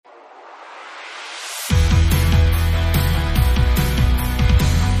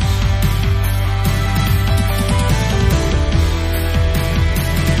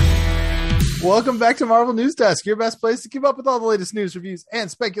Welcome back to Marvel News Desk, your best place to keep up with all the latest news, reviews, and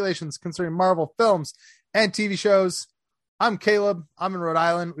speculations concerning Marvel films and TV shows. I'm Caleb. I'm in Rhode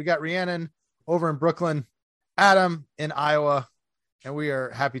Island. We got Rhiannon over in Brooklyn, Adam in Iowa, and we are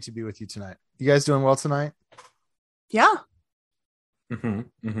happy to be with you tonight. You guys doing well tonight? Yeah. All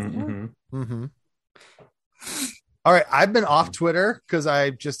right. I've been off Twitter because I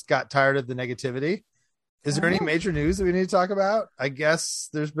just got tired of the negativity. Is there any major news that we need to talk about? I guess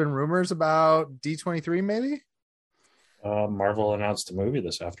there's been rumors about D23 maybe? Marvel announced a movie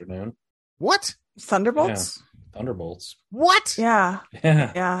this afternoon. What? Thunderbolts? Yeah. Thunderbolts. What? Yeah.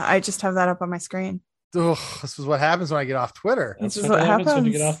 Yeah. Yeah. I just have that up on my screen. Ugh, this is what happens when I get off Twitter. That's This is what what happens when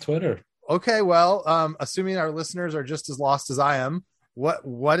you happens. get off Twitter. Okay, well, assuming our listeners are just as lost as I am,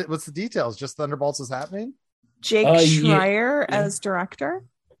 what's the details? Just Thunderbolts is happening? Jake Schreier as director.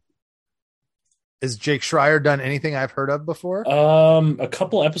 Is Jake Schreier done anything I've heard of before? A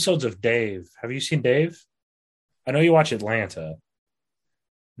couple episodes of Dave. Have you seen Dave? I know you watch Atlanta.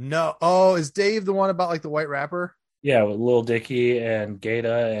 No. Oh, is Dave the one about like the white rapper? Yeah, with Lil Dicky and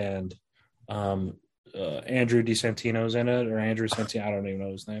Gata and Andrew DeSantino's in it, or Andrew Santino. I don't even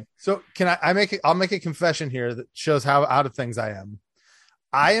know his name. So can I'll make a confession here that shows how out of things I am.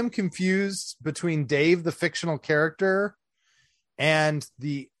 I am confused between Dave, the fictional character, and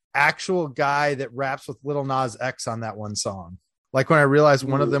the actual guy that raps with Lil Nas X on that one song. Like when I realized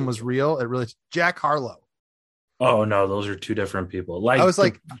one of them was real, it really Jack Harlow. Oh no, those are two different people. I was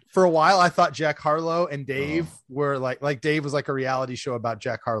like, for a while, I thought Jack Harlow and Dave were like Dave was like a reality show about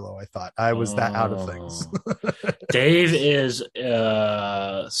Jack Harlow. I thought I was that out of things. Dave is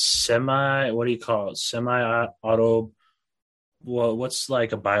semi. What do you call it? Semi-auto. Well, what's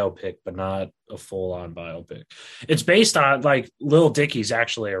like a biopic, but not a full-on biopic. It's based on like Lil Dicky's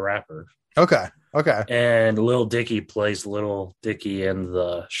actually a rapper. Okay. And Lil Dicky plays Lil Dicky in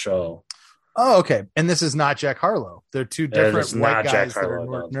the show. Oh, okay. And this is not Jack Harlow. They're two different white guys that are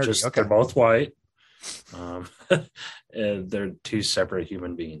nerdy. Just, okay. They're both white. They're two separate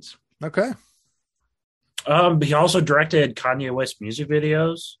human beings. Okay. He also directed Kanye West music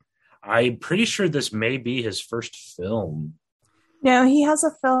videos. I'm pretty sure this may be his first film. No, he has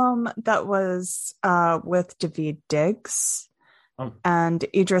a film that was with Daveed Diggs and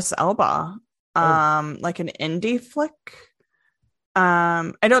Idris Elba, like an indie flick.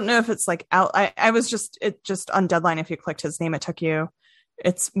 I don't know if it's like out. I was just on Deadline. If you clicked his name, it took you.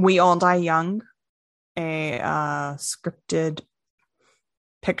 It's We All Die Young, a scripted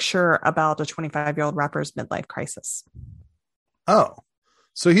picture about a 25-year-old rapper's midlife crisis. Oh,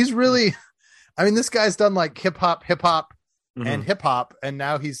 so he's really. I mean, this guy's done like hip hop. And hip hop, and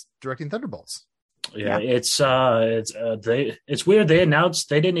now he's directing Thunderbolts. Yeah, it's weird. They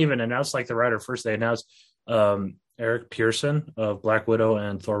didn't even announce like the writer first. They announced Eric Pearson of Black Widow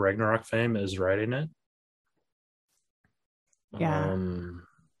and Thor Ragnarok fame is writing it. Yeah.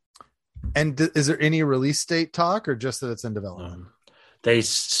 And is there any release date talk, or just that it's in development? They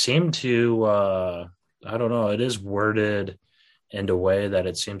seem to. I don't know. It is worded in a way that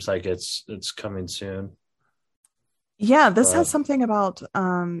it seems like it's coming soon. Yeah, this has something about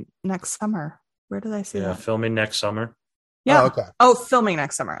next summer. Where did I see that? Yeah, filming next summer. Yeah. Oh, okay. Oh, filming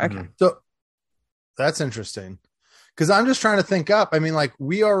next summer. Okay. So that's interesting. Because I'm just trying to think up. I mean, like,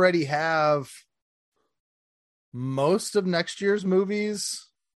 we already have most of next year's movies.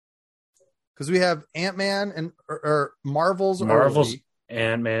 Because we have Ant-Man and or Marvel's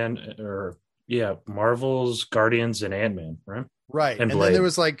Ant-Man, Marvel's Guardians and Ant-Man, right? Right. And then there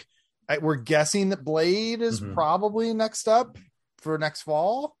was like, we're guessing that Blade is probably next up for next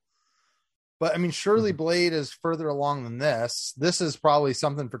fall. But I mean, surely Blade is further along than this. This is probably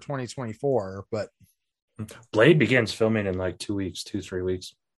something for 2024, but Blade begins filming in like 2-3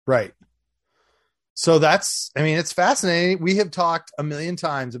 weeks. Right. So it's fascinating. We have talked a million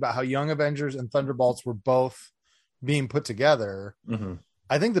times about how Young Avengers and Thunderbolts were both being put together.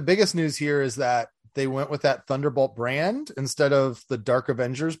 I think the biggest news here is that they went with that Thunderbolt brand instead of the Dark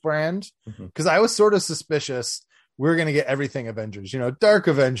Avengers brand. Because I was sort of suspicious we're going to get everything Avengers, Dark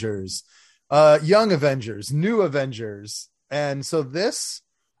Avengers, Young Avengers, New Avengers. And so this,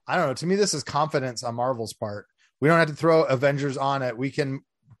 I don't know, to me, this is confidence on Marvel's part. We don't have to throw Avengers on it. We can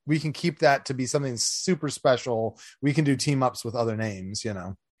keep that to be something super special. We can do team ups with other names,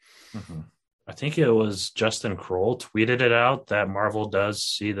 I think it was Justin Kroll tweeted it out that Marvel does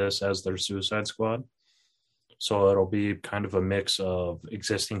see this as their Suicide Squad. So it'll be kind of a mix of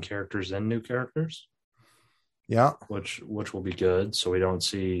existing characters and new characters. Yeah. Which will be good. So we don't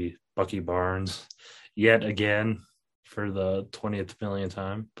see Bucky Barnes yet again for the 20th millionth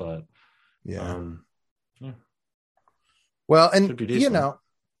time. But Well, and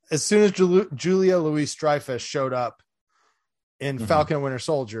as soon as Julia Louis-Dreyfus showed up in Falcon and Winter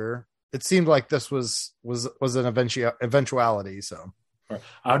Soldier, it seemed like this was an eventuality. So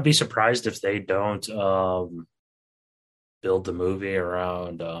I would be surprised if they don't build the movie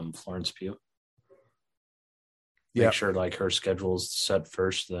around Florence Pugh. Make sure like her schedule's set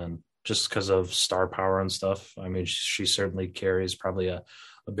first, then just because of star power and stuff. I mean, she certainly carries probably a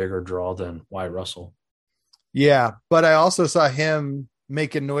bigger draw than Wyatt Russell. Yeah, but I also saw him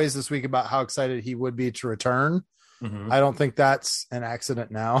making noise this week about how excited he would be to return. I don't think that's an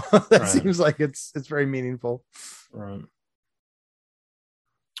accident now. That seems like it's very meaningful. Right.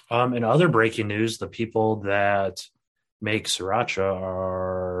 In other breaking news, the people that make Sriracha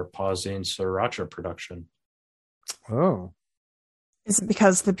are pausing Sriracha production. Oh. Is it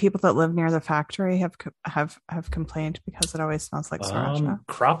because the people that live near the factory have complained because it always smells like Sriracha?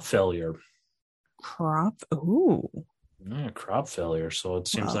 Crop failure. Ooh. Yeah, crop failure. So it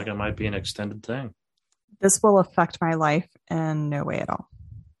seems like it might be an extended thing. This will affect my life in no way at all.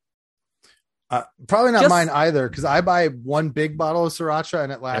 Probably not mine either, because I buy one big bottle of Sriracha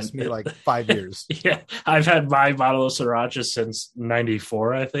and it lasts me like 5 years. Yeah, I've had my bottle of Sriracha since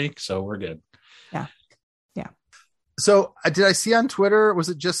 '94, I think. So we're good. Yeah. So did I see on Twitter, was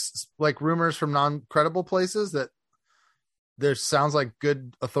it just like rumors from non-credible places that there sounds like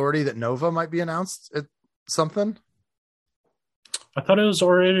good authority that Nova might be announced at something? I thought it was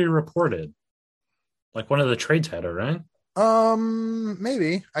already reported. Like one of the trades had it, right?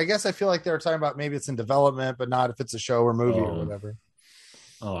 Maybe. I guess I feel like they were talking about maybe it's in development, but not if it's a show or movie or whatever.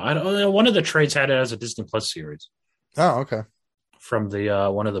 Oh, I don't know. One of the trades had it as a Disney Plus series. Oh, okay. From the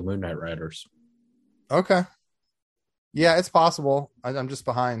one of the Moon Knight writers. Okay. Yeah, it's possible. I'm just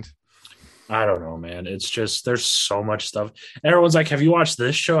behind. I don't know, man. It's just there's so much stuff. Everyone's like, "Have you watched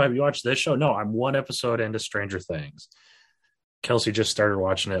this show? Have you watched this show?" No, I'm one episode into Stranger Things. Kelsey just started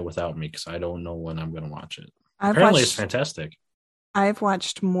watching it without me because I don't know when I'm going to watch it. Apparently, it's fantastic. I've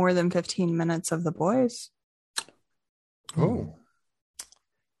watched more than 15 minutes of The Boys. Oh.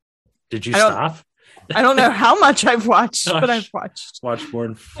 Did you stop? I don't know how much I've watched, but I've watched. Watched more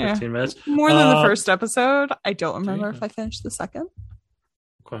than 15 minutes? More than the first episode. I don't remember if I finished the second.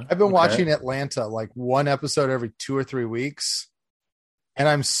 Okay. I've been watching Atlanta like one episode every 2 or 3 weeks. And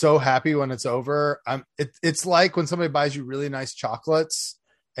I'm so happy when it's over. It's like when somebody buys you really nice chocolates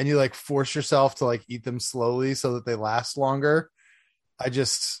and you like force yourself to like eat them slowly so that they last longer.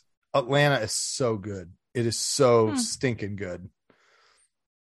 Atlanta is so good. It is so stinking good.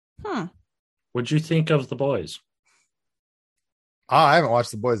 What'd you think of The Boys? Oh, I haven't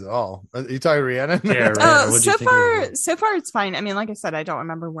watched The Boys at all. Are you talking Rhiannon? Yeah, Rhiannon. So far it's fine. I mean, like I said, I don't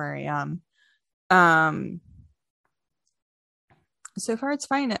remember where I am. So far it's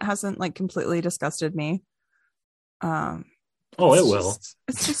fine. It hasn't like completely disgusted me. It will.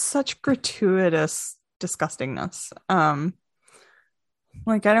 It's just such gratuitous disgustingness.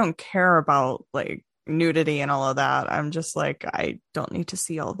 Like I don't care about like nudity and all of that. I'm just like, I don't need to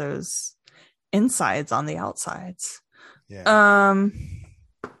see all those insides on the outsides. Yeah.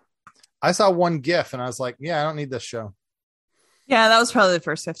 I saw one GIF and I was like, yeah, I don't need this show. Yeah, that was probably the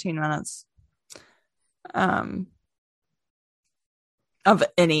first 15 minutes. Of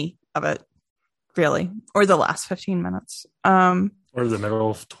any of it, really, or the last 15 minutes, or the middle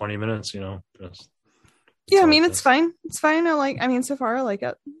of 20 minutes. I mean, it's fine. It's fine. So far, I like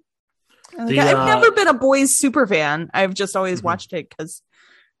it. I've never been a Boys super fan. I've just always watched it because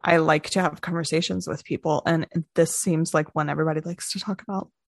I like to have conversations with people, and this seems like one everybody likes to talk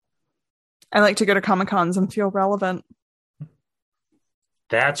about. I like to go to Comic-Cons and feel relevant.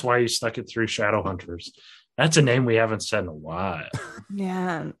 That's why you stuck it through Shadowhunters. That's a name we haven't said in a while.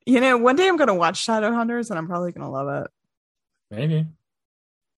 Yeah. One day I'm going to watch Shadowhunters and I'm probably going to love it. Maybe.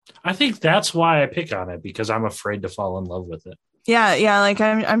 I think that's why I pick on it, because I'm afraid to fall in love with it. Yeah. Yeah. Like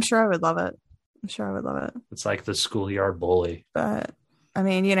I'm sure I would love it. It's like the schoolyard bully. But I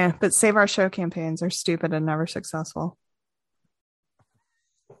mean, but Save Our Show campaigns are stupid and never successful.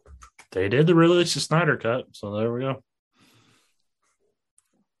 They did release the Snyder Cut. So there we go.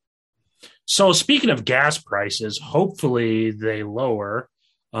 So speaking of gas prices, hopefully they lower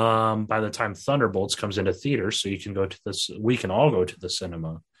by the time Thunderbolts comes into theaters, so we can all go to the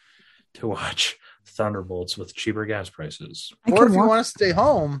cinema to watch Thunderbolts with cheaper gas prices. Or if you want to stay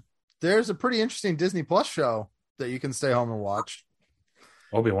home, there's a pretty interesting Disney Plus show that you can stay home and watch.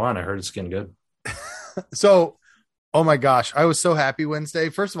 Obi-Wan, I heard it's getting good. So, oh my gosh, I was so happy Wednesday.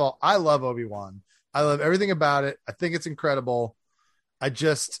 First of all, I love Obi-Wan. I love everything about it. I think it's incredible.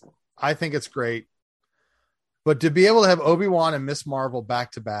 I think it's great. But to be able to have Obi-Wan and Miss Marvel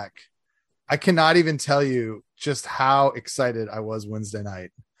back to back, I cannot even tell you just how excited I was Wednesday night.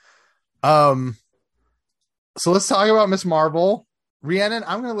 So let's talk about Miss Marvel. Rhiannon,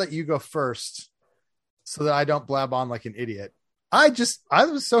 I'm going to let you go first so that I don't blab on like an idiot. I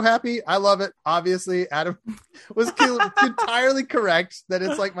was so happy. I love it. Obviously, Adam was entirely correct that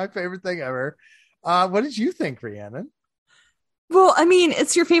it's like my favorite thing ever. What did you think, Rhiannon? Well, I mean,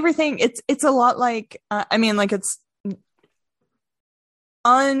 it's your favorite thing. It's a lot like, it's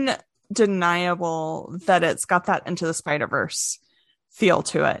undeniable that it's got that Into the Spider-Verse feel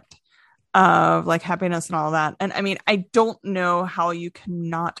to it of like happiness and all that. And I mean, I don't know how you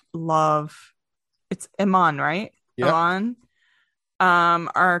cannot love, it's Iman, right? Yep. Iman.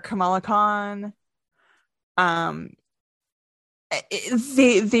 Or Kamala Khan.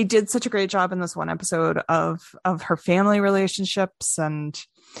 They did such a great job in this one episode of her family relationships and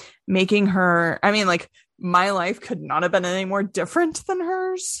making her, I mean, like, my life could not have been any more different than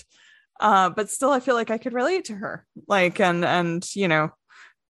hers. But still I feel like I could relate to her. Like, and you know,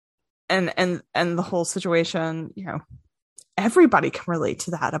 and the whole situation, you know, everybody can relate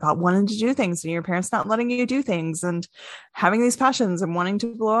to that about wanting to do things and your parents not letting you do things and having these passions and wanting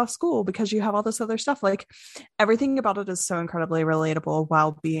to blow off school because you have all this other stuff. Like, everything about it is so incredibly relatable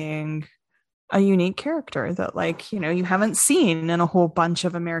while being a unique character that, like, you know, you haven't seen in a whole bunch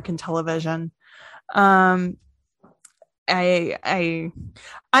of American television. I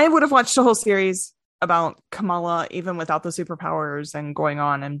would have watched a whole series about Kamala even without the superpowers and going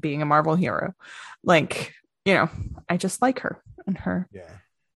on and being a Marvel hero. Like, you know, I just like her and her, yeah,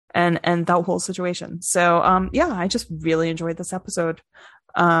 and that whole situation. So, yeah, I just really enjoyed this episode,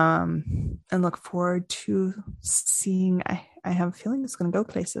 and look forward to seeing. I have a feeling it's going to go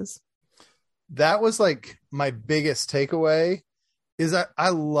places. That was like my biggest takeaway. Is that I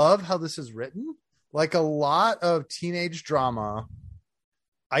love how this is written. Like, a lot of teenage drama,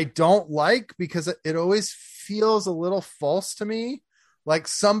 I don't like because it always feels a little false to me. Like,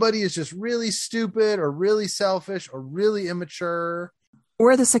 somebody is just really stupid or really selfish or really immature.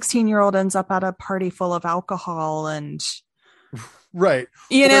 Or the 16-year-old ends up at a party full of alcohol and... Right.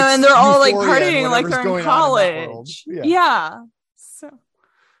 You know, and they're all like partying like they're in college. Yeah. So...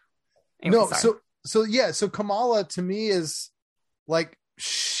 Anyway, So Kamala to me is like,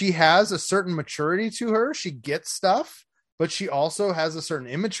 she has a certain maturity to her. She gets stuff, but she also has a certain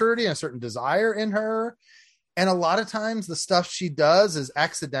immaturity and a certain desire in her. And a lot of times the stuff she does is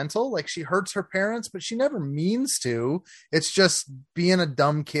accidental. Like, she hurts her parents, but she never means to. It's just being a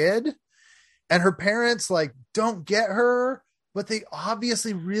dumb kid. And her parents like don't get her, but they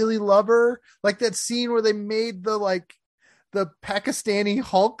obviously really love her. Like that scene where they made the Pakistani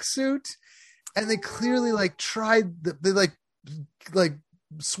Hulk suit, and they clearly like tried they like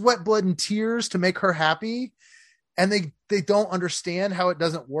sweat, blood, and tears to make her happy. And they don't understand how it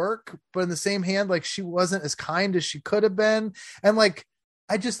doesn't work, but in the same hand, like, she wasn't as kind as she could have been. And like,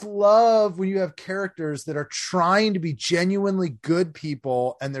 I just love when you have characters that are trying to be genuinely good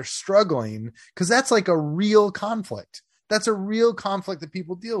people and they're struggling, because that's like a real conflict. That's a real conflict that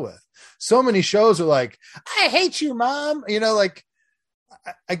people deal with. So many shows are like, I hate you, mom. You know, like,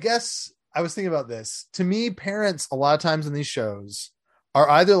 I guess I was thinking about this. To me, parents a lot of times in these shows are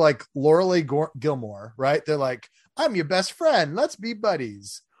either like Laurel Gilmore, right? They're like, I'm your best friend, let's be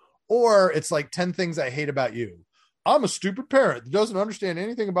buddies. Or it's like 10 Things I Hate About You. I'm a stupid parent that doesn't understand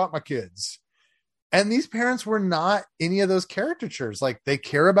anything about my kids. And these parents were not any of those caricatures. Like, they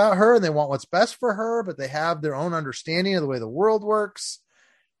care about her and they want what's best for her, but they have their own understanding of the way the world works.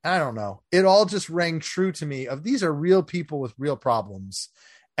 I don't know. It all just rang true to me of these are real people with real problems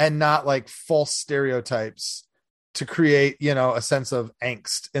and not like false stereotypes to create, you know, a sense of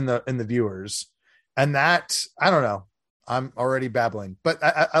angst in the viewers. And that, I don't know, I'm already babbling, but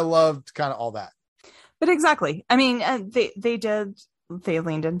I loved kind of all that. But exactly. I mean, they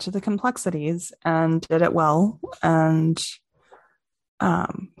leaned into the complexities and did it well. And, yeah,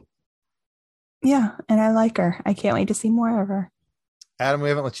 and I like her. I can't wait to see more of her. Adam, we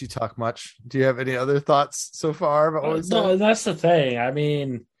haven't let you talk much. Do you have any other thoughts so far about what we said? No, that's the thing. I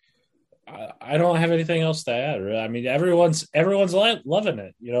mean, I don't have anything else to add. I mean, everyone's loving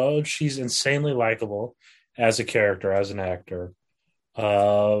it. You know, she's insanely likable as a character, as an actor.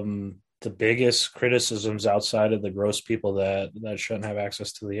 The biggest criticisms outside of the gross people that shouldn't have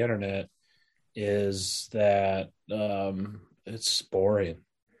access to the internet is that it's boring.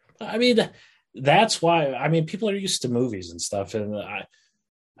 I mean, that's why. I mean, people are used to movies and stuff. And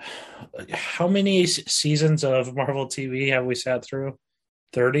how many seasons of Marvel TV have we sat through?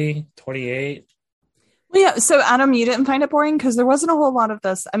 30, 28? Well, yeah. So, Adam, you didn't find it boring because there wasn't a whole lot of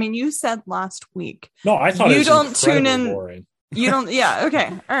this. I mean, you said last week. No, I thought you it was don't tune in. Boring. You don't. Yeah. Okay.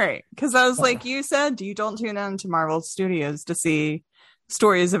 All right. Because I was like, you said you don't tune in to Marvel Studios to see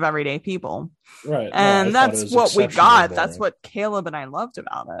stories of everyday people. Right. And that's what we got. Boring. That's what Caleb and I loved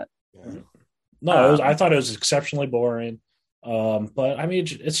about it. Yeah. No, I thought it was exceptionally boring. But I mean,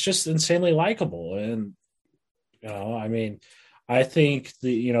 it's just insanely likable. And, I mean, I think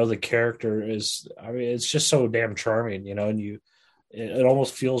the character is, I mean, it's just so damn charming, and it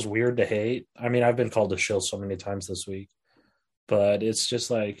almost feels weird to hate. I mean, I've been called a shill so many times this week, but it's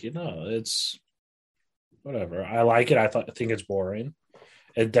just like, it's whatever. I like it. I think it's boring.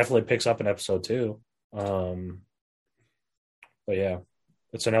 It definitely picks up in episode 2. But yeah,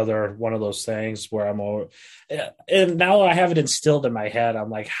 it's another one of those things where and now I have it instilled in my head. I'm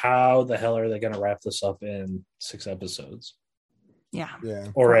like, how the hell are they going to wrap this up in 6 episodes? Yeah.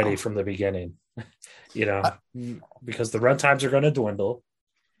 Already from the beginning, because the run times are going to dwindle.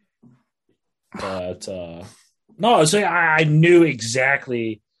 But no, so I knew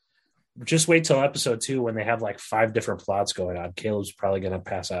exactly. Just wait till episode 2 when they have like 5 different plots going on. Caleb's probably going to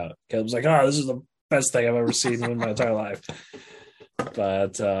pass out. Caleb's like, oh, this is the best thing I've ever seen in my entire life.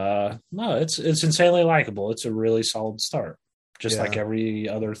 But no, it's insanely likable. It's a really solid start, just like every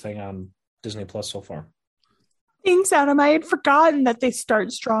other thing on Disney Plus so far. Thanks, Adam. I had forgotten that they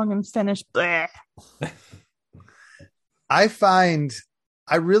start strong and finish bleh.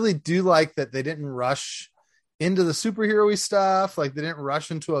 I really do like that they didn't rush into the superhero-y stuff. Like they didn't rush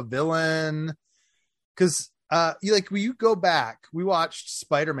into a villain. Because when you go back, we watched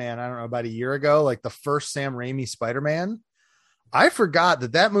Spider-Man, I don't know, about a year ago, like the first Sam Raimi Spider-Man. I forgot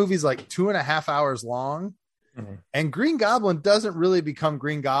that movie's like 2.5 hours long. Mm-hmm. And Green Goblin doesn't really become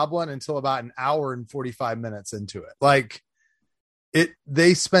Green Goblin until about an hour and 45 minutes into it. Like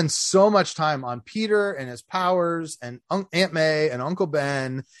they spend so much time on Peter and his powers and Aunt May and Uncle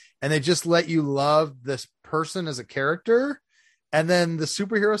Ben, and they just let you love this person as a character. And then the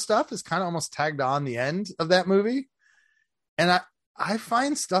superhero stuff is kind of almost tagged on the end of that movie. And I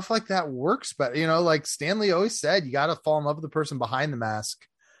find stuff like that works, but like Stanley always said, you got to fall in love with the person behind the mask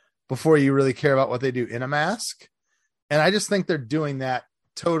before you really care about what they do in a mask. And I just think they're doing that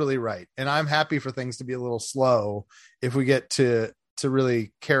totally right. And I'm happy for things to be a little slow if we get to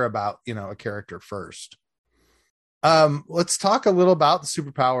really care about, a character first. Let's talk a little about the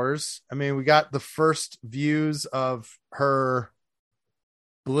superpowers. I mean, we got the first views of her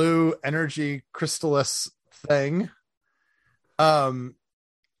blue energy crystallis thing. I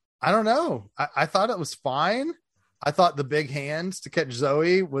don't know. I thought it was fine. I thought the big hands to catch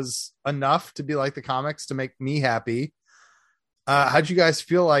Zoe was enough to be like the comics to make me happy. How'd you guys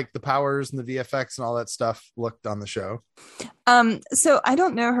feel like the powers and the VFX and all that stuff looked on the show? So I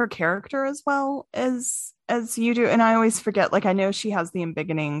don't know her character as well as you do. And I always forget, like, I know she has the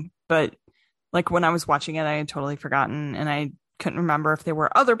embiggening, but like when I was watching it, I had totally forgotten and I couldn't remember if there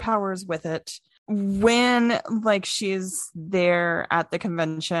were other powers with it. When like she's there at the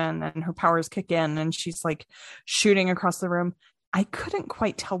convention and her powers kick in and she's like shooting across the room, I couldn't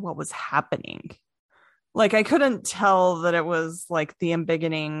quite tell what was happening. Like I couldn't tell that it was like the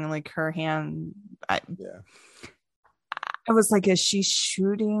embiggening, like her hand. I was like, is she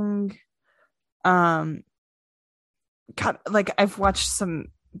shooting? God, like I've watched some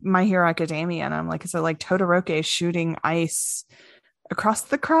My Hero Academia and I'm like, is it like Todoroki shooting ice across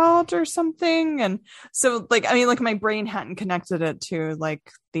the crowd or something? And so like, I mean, like my brain hadn't connected it to like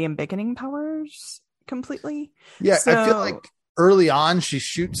the embiggening powers completely. Yeah. So, I feel like early on she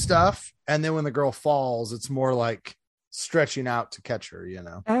shoots stuff. And then when the girl falls, it's more like stretching out to catch her,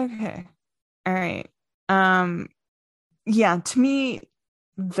 Okay. All right. Yeah, to me,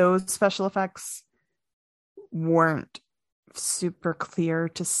 those special effects weren't super clear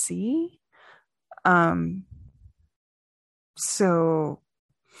to see. So,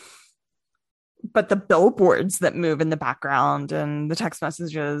 but the billboards that move in the background and the text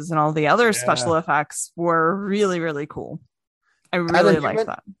messages and all the other special effects were really, really cool. I really liked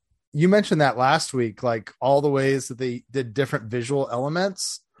that. You mentioned that last week, like all the ways that they did different visual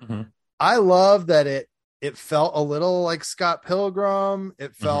elements. Mm-hmm. I love that it felt a little like Scott Pilgrim.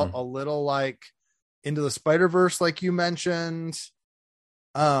 It felt a little like Into the Spider-Verse, like you mentioned.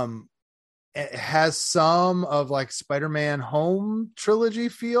 It has some of like Spider-Man Home trilogy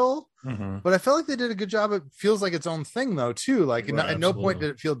feel, but I felt like they did a good job. It feels like its own thing though, too. Like at no point did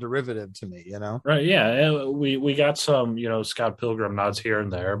it feel derivative to me, Right. Yeah. We got some, Scott Pilgrim nods here and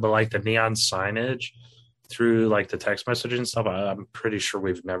there, but like the neon signage through like the text message and stuff, I'm pretty sure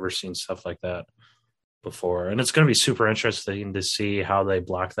we've never seen stuff like that before. And it's going to be super interesting to see how they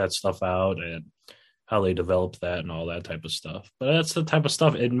block that stuff out and how they develop that and all that type of stuff. But that's the type of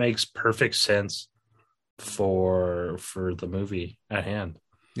stuff, it makes perfect sense for the movie at hand.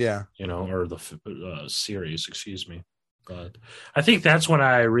 Yeah. Or the series, excuse me. But I think that's when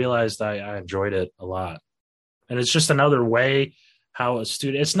I realized I enjoyed it a lot. And it's just another way how a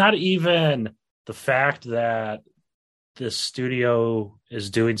studio, it's not even the fact that the studio is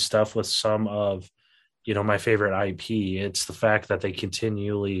doing stuff with some of, my favorite IP. It's the fact that they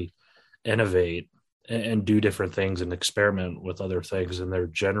continually innovate and do different things and experiment with other things, and they're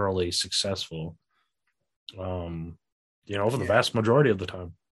generally successful. For the vast majority of the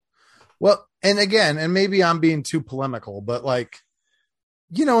time. Well, and again, and maybe I'm being too polemical, but like,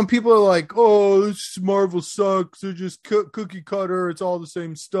 when people are like, "Oh, this Marvel sucks. They're just cookie cutter. It's all the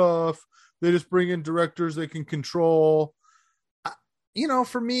same stuff. They just bring in directors they can control."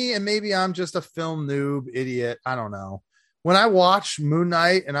 For me, and maybe I'm just a film noob idiot, I don't know. When I watch Moon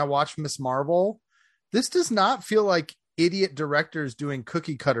Knight and I watch Miss Marvel, this does not feel like idiot directors doing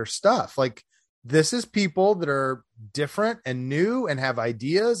cookie cutter stuff. Like, this is people that are different and new and have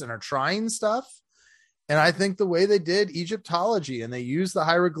ideas and are trying stuff. And I think the way they did Egyptology, and they used the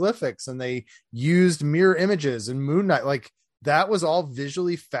hieroglyphics, and they used mirror images and Moon Knight, like, that was all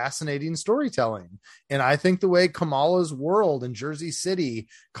visually fascinating storytelling. And I think the way Kamala's world in Jersey City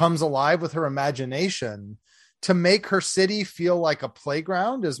comes alive with her imagination to make her city feel like a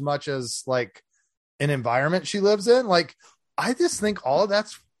playground as much as like an environment she lives in. Like, I just think all of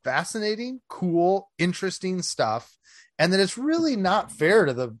that's fascinating, cool, interesting stuff. And that it's really not fair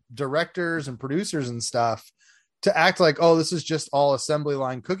to the directors and producers and stuff to act like, oh, this is just all assembly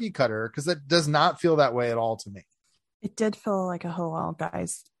line cookie cutter, because that does not feel that way at all to me. It did feel like a Halal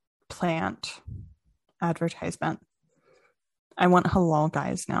Guys plant advertisement. I want Halal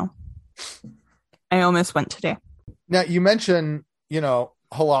Guys now. I almost went today. Now, you mentioned,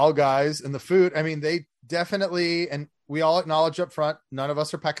 Halal Guys and the food. I mean, they definitely, and we all acknowledge up front, none of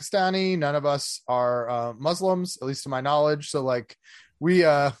us are Pakistani. None of us are Muslims, at least to my knowledge. So like we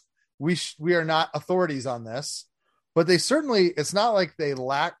are not authorities on this, but they certainly, it's not like they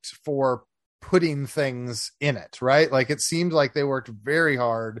lacked for putting things in it, right? Like, it seemed like they worked very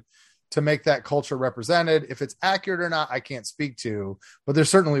hard to make that culture represented. If it's accurate or not, I can't speak to, but there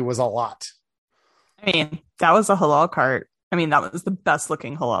certainly was a lot. I mean, that was a halal cart. I mean, that was the best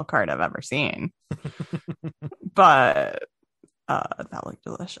looking halal cart I've ever seen. But that looked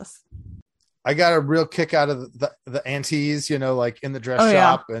delicious. I got a real kick out of the aunties, like in the dress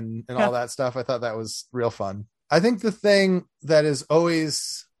shop and all that stuff. I thought that was real fun. I think the thing that is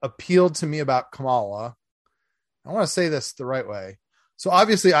always appealed to me about Kamala, I want to say this the right way. So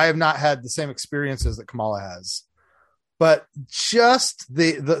obviously I have not had the same experiences that Kamala has, but just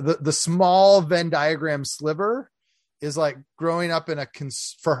the small Venn diagram sliver is like growing up in a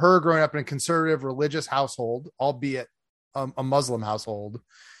conservative religious household, albeit a Muslim household.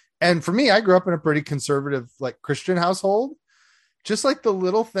 And for me, I grew up in a pretty conservative, like Christian household. Just like the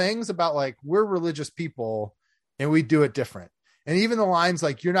little things about like, we're religious people and we do it different. And even the lines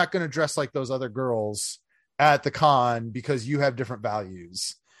like, you're not going to dress like those other girls at the con because you have different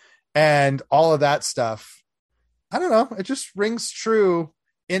values and all of that stuff. I don't know. It just rings true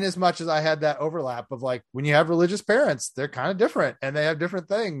in as much as I had that overlap of like, when you have religious parents, they're kind of different and they have different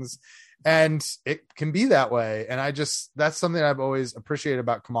things and it can be that way. And that's something I've always appreciated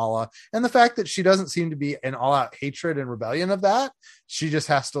about Kamala, and the fact that she doesn't seem to be an all out hatred and rebellion of that. She just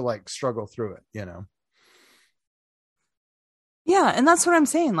has to like struggle through it, Yeah, and that's what I'm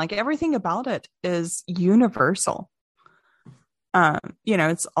saying. Like, everything about it is universal.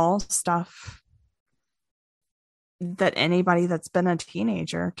 It's all stuff that anybody that's been a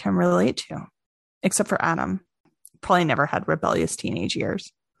teenager can relate to, except for Adam. Probably never had rebellious teenage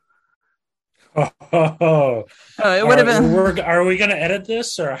years. Oh, it would have been. Are we going to edit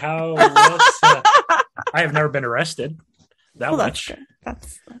this or how? I have never been arrested that much.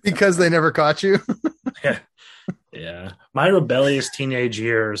 That's because they never caught you. Yeah. My rebellious teenage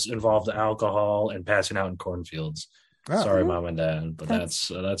years involved alcohol and passing out in cornfields. Oh, sorry, Mom and Dad, but that's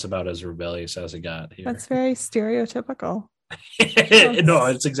about as rebellious as it got here. That's very stereotypical. No,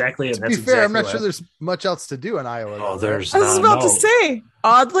 it's exactly it. To be fair, I'm not sure there's much else to do in Iowa. Oh, there's. I was about to say,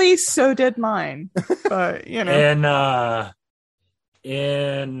 oddly, so did mine. But and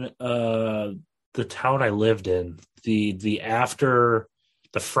in the town I lived in, the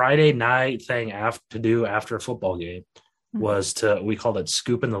Friday night thing to do after a football game was we called it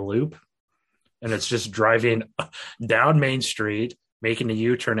scooping the loop, and it's just driving down Main Street, making a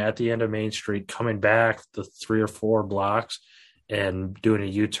U-turn at the end of Main Street, coming back the 3 or 4 blocks and doing a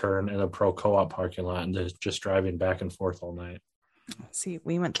U-turn in the Pro Co-op parking lot and just driving back and forth all night. See,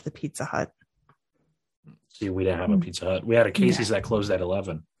 we went to the Pizza Hut. See, we didn't have a Pizza Hut. We had a Casey's that closed at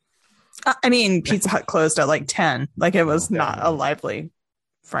 11. I mean, Pizza Hut closed at like 10. Like, it was not a lively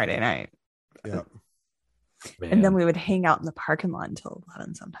Friday night. Yeah. Man, and then we would hang out in the parking lot until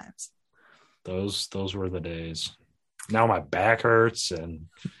 11 sometimes. those were the days. Now my back hurts, and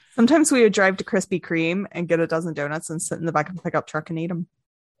sometimes we would drive to Krispy Kreme and get a dozen donuts and sit in the back of the pickup truck and eat them.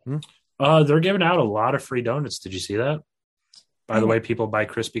 They're giving out a lot of free donuts. Did you see that? By the way, people buy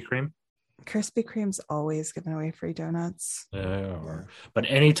Krispy Kreme. Krispy Kreme's always giving away free donuts. Yeah. But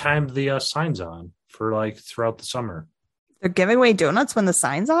anytime the sign's on for like throughout the summer. They're giving away donuts when the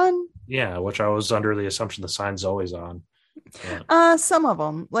sign's on? Yeah, which I was under the assumption the sign's always on. Yeah. Some of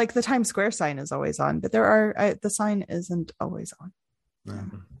them, like the Times Square sign is always on, but the sign isn't always on. Yeah.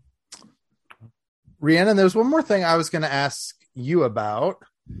 Rhiannon, there's one more thing I was going to ask you about.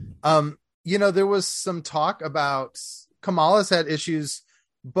 There was some talk about Kamala's had issues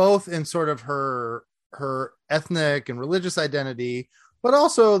both in sort of her ethnic and religious identity, but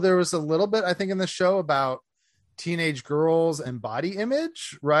also there was a little bit, I think, in the show about teenage girls and body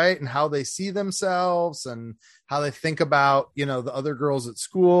image, right? And how they see themselves and how they think about, the other girls at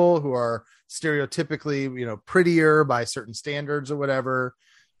school who are stereotypically, prettier by certain standards or whatever.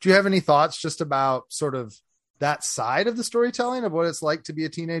 Do you have any thoughts just about sort of that side of the storytelling of what it's like to be a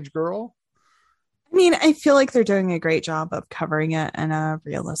teenage girl? I mean, I feel like they're doing a great job of covering it in a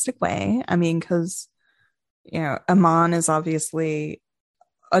realistic way. I mean, because, Iman is obviously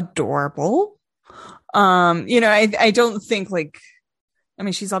adorable. I don't think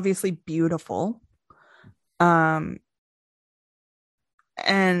she's obviously beautiful. And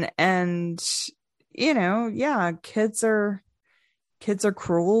kids are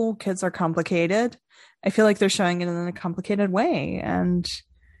cruel. Kids are complicated. I feel like they're showing it in a complicated way. And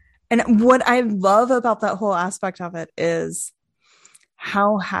what I love about that whole aspect of it is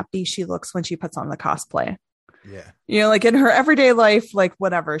how happy she looks when she puts on the cosplay. Yeah. Like in her everyday life, like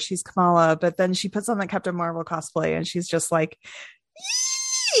whatever, she's Kamala, but then she puts on the Captain Marvel cosplay and she's just like,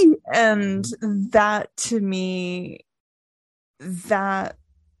 yee! And that to me, that's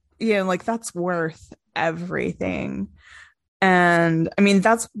worth everything. And I mean,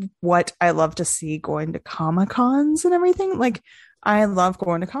 that's what I love to see going to Comic-Cons and everything. Like, I love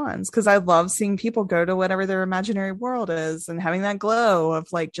going to cons because I love seeing people go to whatever their imaginary world is and having that glow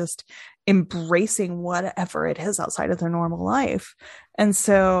of like just embracing whatever it is outside of their normal life. And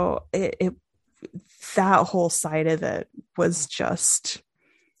so that whole side of it was just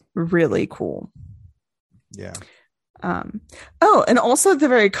really cool. Yeah. And also the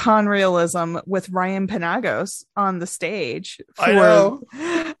very con realism with Ryan Penagos on the stage. I know.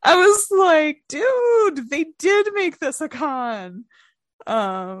 I was like, dude, they did make this a con.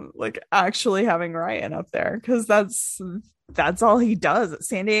 Like actually having Ryan up there because that's all he does at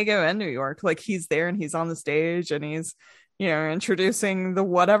San Diego and New York. Like he's there and he's on the stage and he's introducing the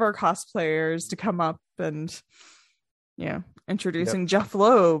whatever cosplayers to come up and introducing Jeff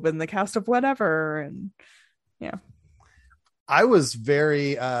Loeb and the cast of whatever and I was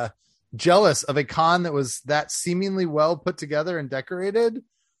very jealous of a con that was that seemingly well put together and decorated,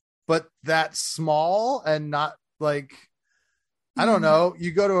 but that small and not like, I don't know,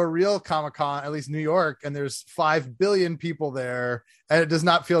 you go to a real Comic-Con, at least New York, and there's 5 billion people there, and it does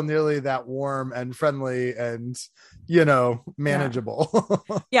not feel nearly that warm and friendly and, manageable.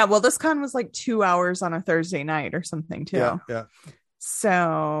 Yeah, well, this con was like 2 hours on a Thursday night or something, too. Yeah.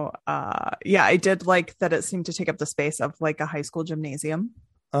 So, I did like that it seemed to take up the space of like a high school gymnasium.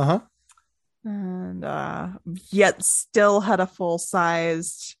 Uh-huh. And yet still had a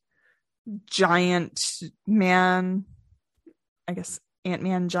full-sized giant man, I guess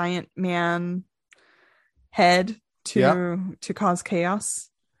Ant-Man, giant man head to cause chaos.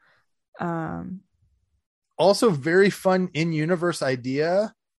 Also very fun in-universe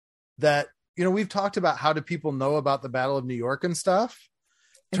idea that we've talked about how do people know about the Battle of New York and stuff.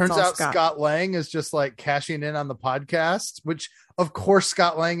 Turns out Scott Lang is just like cashing in on the podcast, which of course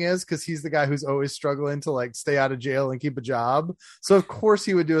Scott Lang is because he's the guy who's always struggling to like stay out of jail and keep a job. So of course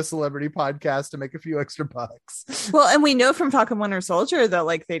he would do a celebrity podcast to make a few extra bucks. Well, and we know from Falcon Winter Soldier that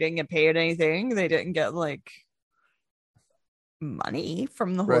like they didn't get paid anything. They didn't get like money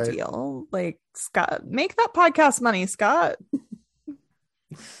from the whole deal. Like Scott, make that podcast money, Scott.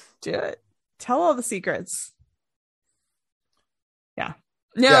 Do it. Tell all the secrets. Yeah.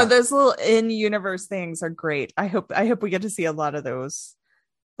 No, those little in-universe things are great. I hope we get to see a lot of those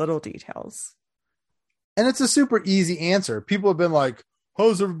little details. And it's a super easy answer. People have been like, how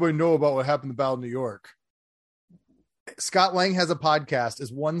does everybody know about what happened in the Battle of New York? Scott Lang has a podcast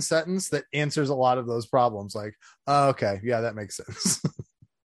is one sentence that answers a lot of those problems. Like, okay, yeah, that makes sense.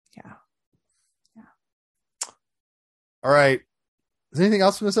 Yeah. All right. Is there anything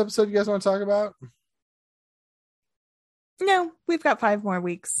else from this episode you guys want to talk about? No, we've got 5 more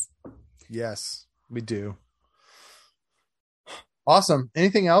weeks. Yes, we do. Awesome.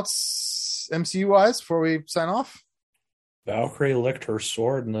 Anything else MCU wise before we sign off? Valkyrie licked her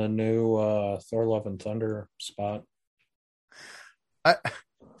sword in the new Thor: Love and Thunder spot.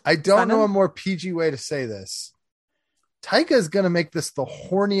 I don't know a more PG way to say this. Taika is going to make this the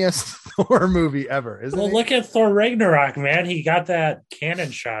horniest Thor movie ever, isn't it? Well, look at Thor Ragnarok, man. He got that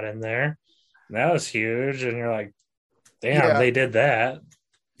cannon shot in there. That was huge. And you're like, damn, they did that.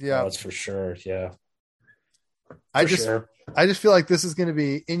 Yeah. That's for sure. Yeah. I just feel like this is going to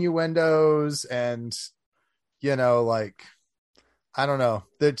be innuendos and, like, I don't know.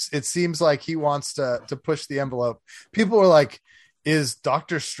 It seems like he wants to push the envelope. People were like, is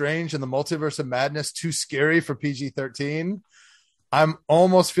Doctor Strange and the Multiverse of Madness too scary for PG-13? I'm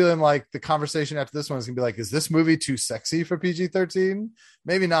almost feeling like the conversation after this one is going to be like, is this movie too sexy for PG-13?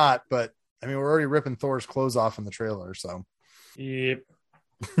 Maybe not, but I mean, we're already ripping Thor's clothes off in the trailer, so. Yep.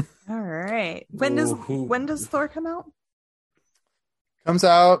 All right. When does Thor come out? Comes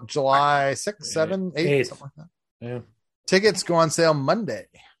out July 6th, 7th, 8th, something like that. Yeah. Tickets go on sale Monday.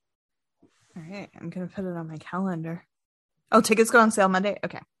 All right. I'm going to put it on my calendar. Oh, tickets go on sale Monday?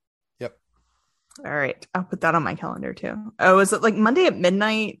 Okay. Yep. All right. I'll put that on my calendar too. Oh, is it like Monday at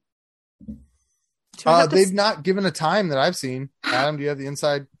midnight? They've not given a time that I've seen. Adam, do you have the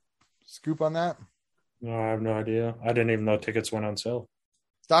inside scoop on that? No, I have no idea. I didn't even know tickets went on sale.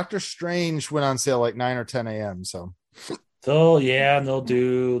 Doctor Strange went on sale like 9 or 10 a.m. So they'll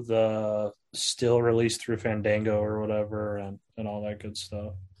do the still release through Fandango or whatever and all that good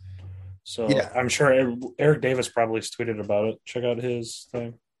stuff. So yeah. I'm sure Eric Davis probably tweeted about it. Check out his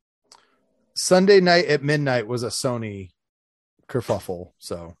thing. Sunday night at midnight was a Sony kerfuffle.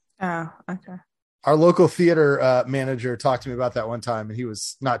 So okay. Our local theater manager talked to me about that one time, and he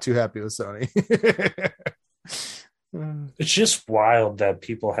was not too happy with Sony. It's just wild that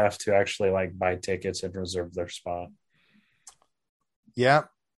people have to actually like buy tickets and reserve their spot. Yeah.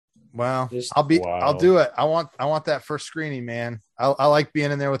 Well, I'll do it. I want that first screening, man. I like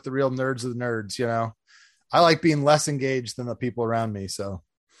being in there with the real nerds of the nerds, I like being less engaged than the people around me. So.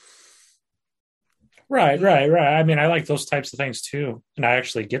 Right. I mean, I like those types of things too. And I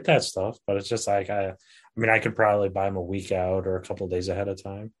actually get that stuff, but it's just like, I could probably buy them a week out or a couple of days ahead of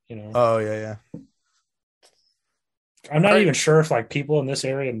time, Oh yeah. I'm not even sure if like people in this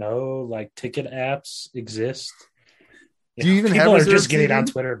area know like ticket apps exist. Do you even people have are just getting seating? On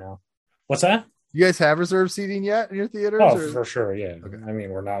Twitter now. What's that? You guys have reserved seating yet in your theaters? Oh, for sure. Yeah. Okay. I mean,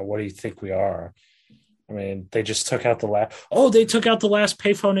 we're not. What do you think we are? I mean, they just took out the last. Oh, they took out the last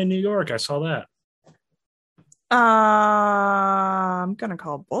payphone in New York. I saw that. I'm gonna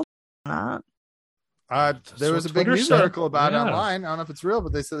call bullshit on that. There was a big news article about it online. I don't know if it's real,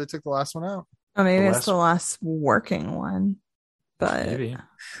 but they said they took the last one out. Oh, maybe it's the last working one. But maybe.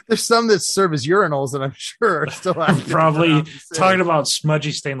 There's some that serve as urinals that I'm sure are still active. Probably talking about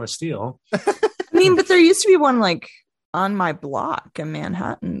smudgy stainless steel. I mean, but there used to be one like on my block in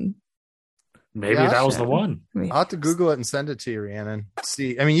Manhattan. Maybe that was the one. I'll have to Google it and send it to you, Rhiannon.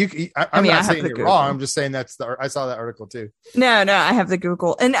 See, I mean, I'm not saying you're wrong. I'm just saying I saw that article too. No, I have the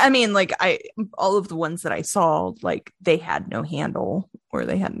Google, and I mean, like all of the ones that I saw, like they had no handle or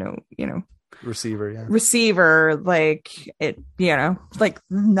they had no, receiver, like it, like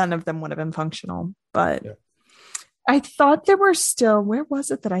none of them would have been functional. But I thought there were still. Where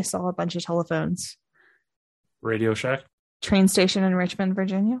was it that I saw a bunch of telephones? Radio Shack train station in Richmond,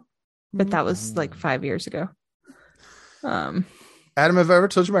 Virginia. But that was like 5 years ago. Adam, have I ever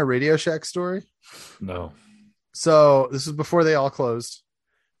told you my Radio Shack story? No. So this was before they all closed.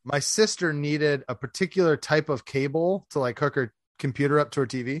 My sister needed a particular type of cable to like hook her computer up to her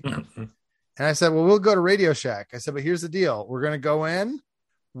TV. And I said, well, we'll go to Radio Shack. I said, but here's the deal. We're going to go in.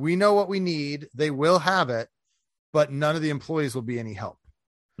 We know what we need. They will have it, but none of the employees will be any help.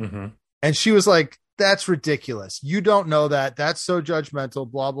 Mm-hmm. And she was like, that's ridiculous. You don't know that. That's so judgmental,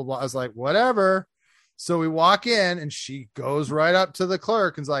 blah, blah, blah. I was like, whatever. So we walk in and she goes right up to the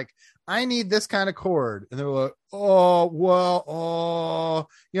clerk and's like, I need this kind of cord. And they were like, oh, well, oh,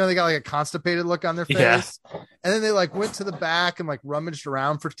 they got like a constipated look on their face. Yeah. And then they like went to the back and like rummaged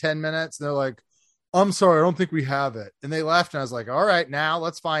around for 10 minutes. And they're like, I'm sorry, I don't think we have it. And they left. And I was like, all right, now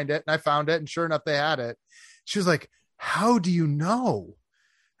let's find it. And I found it. And sure enough, they had it. She was like, how do you know?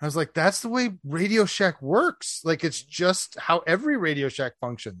 I was like, that's the way Radio Shack works. Like, it's just how every Radio Shack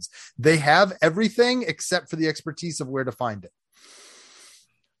functions. They have everything except for the expertise of where to find it.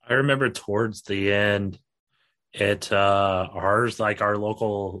 I remember towards the end at ours, like our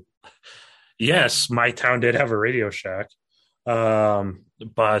local, yes, my town did have a Radio Shack.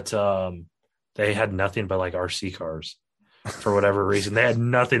 But they had nothing but like RC cars. for whatever reason. They had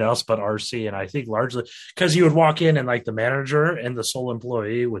nothing else but RC, and I think largely because you would walk in and like the manager and the sole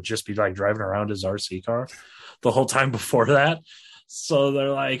employee would just be like driving around his RC car the whole time before that. So they're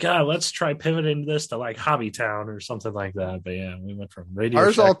like, let's try pivoting this to like Hobbytown or something like that. But yeah, we went from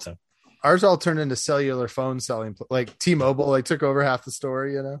Radio Shack to... Ours all turned into cellular phone selling, like T-Mobile, like took over half the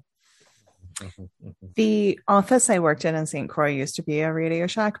story, you know? The office I worked in St. Croix used to be a Radio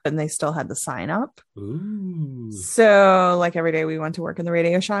Shack, but they still had the sign up. Ooh. So like every day we went to work in the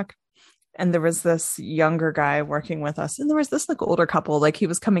Radio Shack, and there was this younger guy working with us, and there was this like older couple, like he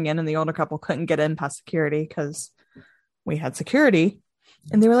was coming in and the older couple couldn't get in past security because we had security,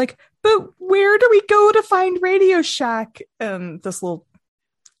 and they were like, but where do we go to find Radio Shack? And this little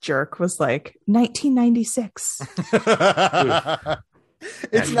jerk was like, 1996.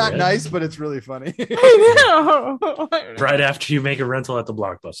 It's not nice, but it's really funny. I know. Right after you make a rental at the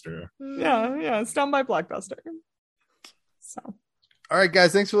Blockbuster. Yeah, it's down by Blockbuster. So, all right,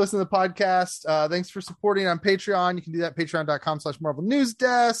 guys, thanks for listening to the podcast. Thanks for supporting on Patreon. You can do that at patreon.com/Marvel News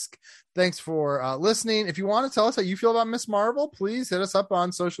Desk. Thanks for listening. If you want to tell us how you feel about Miss Marvel, please hit us up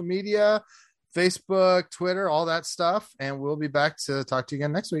on social media, Facebook, Twitter, all that stuff, and we'll be back to talk to you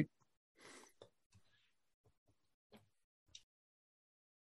again next week.